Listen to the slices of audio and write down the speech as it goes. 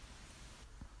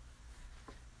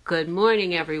Good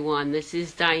morning, everyone. This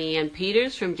is Diane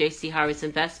Peters from J.C. Harvest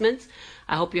Investments.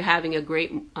 I hope you're having a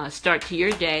great start to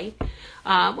your day.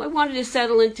 I wanted to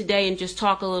settle in today and just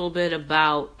talk a little bit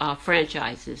about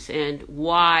franchises and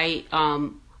why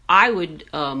I would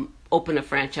open a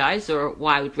franchise, or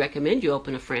why I would recommend you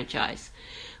open a franchise.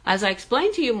 As I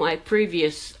explained to you in my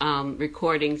previous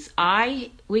recordings,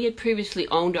 we had previously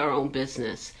owned our own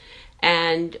business,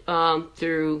 and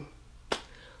through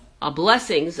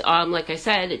blessings, like I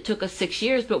said, it took us 6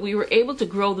 years, but we were able to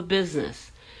grow the business.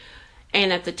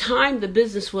 And at the time, the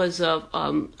business was a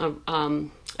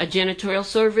janitorial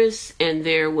service, and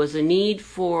there was a need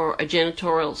for a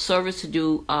janitorial service to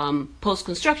do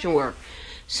post-construction work.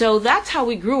 So that's how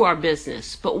we grew our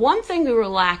business. But one thing we were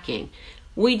lacking,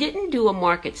 we didn't do a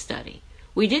market study.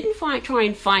 We didn't try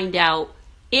and find out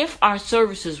if our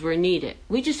services were needed.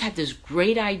 We just had this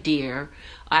great idea.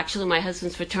 Actually, my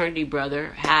husband's fraternity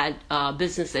brother had a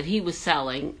business that he was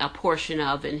selling a portion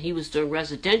of, and he was doing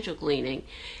residential cleaning.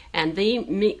 And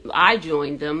I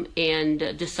joined them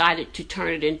and decided to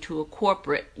turn it into a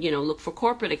corporate, look for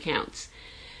corporate accounts.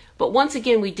 But once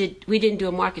again, we didn't do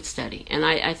a market study. And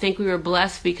I think we were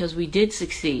blessed because we did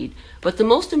succeed. But the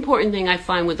most important thing I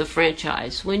find with a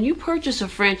franchise, when you purchase a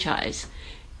franchise,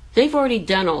 they've already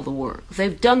done all the work.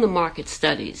 They've done the market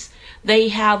studies. They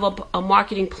have a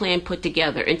marketing plan put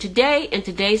together. And today, in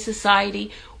today's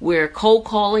society, where cold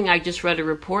calling, I just read a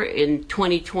report in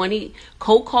 2020,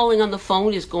 cold calling on the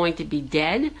phone is going to be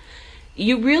dead.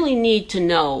 You really need to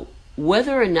know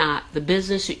whether or not the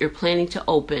business that you're planning to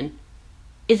open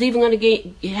is even going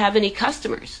to have any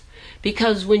customers.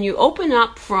 Because when you open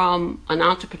up from an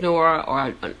entrepreneur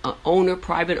or an owner,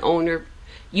 private owner,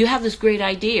 you have this great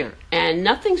idea, and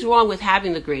nothing's wrong with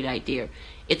having the great idea.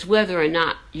 It's whether or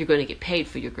not you're going to get paid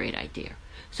for your great idea.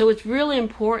 So it's really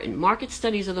important. Market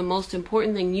studies are the most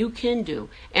important thing you can do,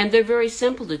 and they're very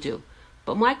simple to do.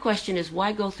 But my question is,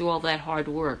 why go through all that hard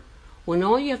work when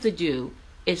all you have to do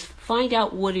is find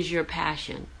out what is your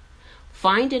passion?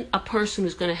 Find a person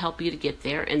who's going to help you to get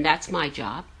there, and that's my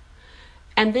job,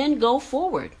 and then go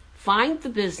forward. Find the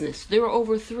business. There are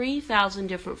over 3,000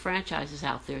 different franchises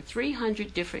out there,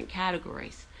 300 different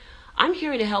categories. I'm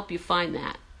here to help you find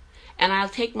that, and I'll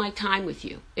take my time with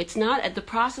you. The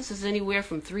process is anywhere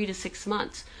from 3 to 6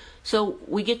 months. So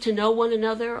we get to know one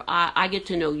another. I get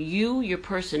to know you, your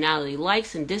personality,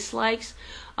 likes and dislikes.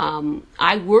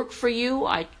 I work for you.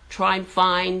 I try and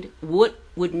find what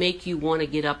would make you want to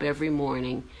get up every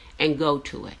morning and go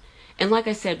to it. And like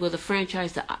I said, with a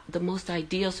franchise, the most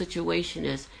ideal situation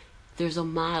is there's a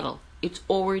model. It's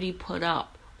already put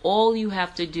up. All you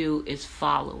have to do is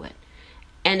follow it.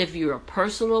 And if you're a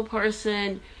personal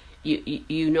person,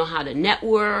 you know how to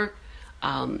network,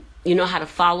 you know how to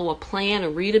follow a plan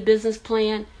and read a business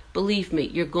plan, believe me,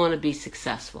 you're going to be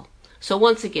successful. So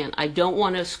once again, I don't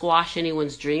want to squash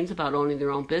anyone's dreams about owning their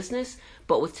own business,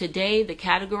 but with today, the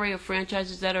category of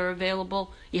franchises that are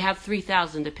available, you have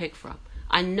 3,000 to pick from.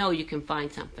 I know you can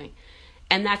find something.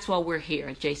 And that's why we're here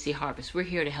at J.C. Harvest. We're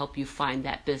here to help you find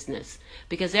that business,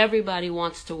 because everybody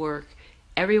wants to work.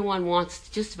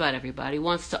 Just about everybody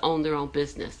wants to own their own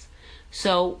business.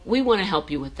 So we want to help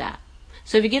you with that.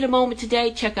 So if you get a moment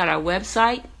today, check out our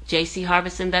website,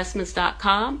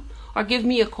 jcharvestinvestments.com, or give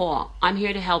me a call. I'm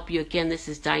here to help you. Again, this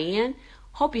is Diane.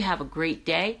 Hope you have a great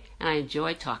day, and I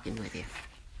enjoyed talking with you.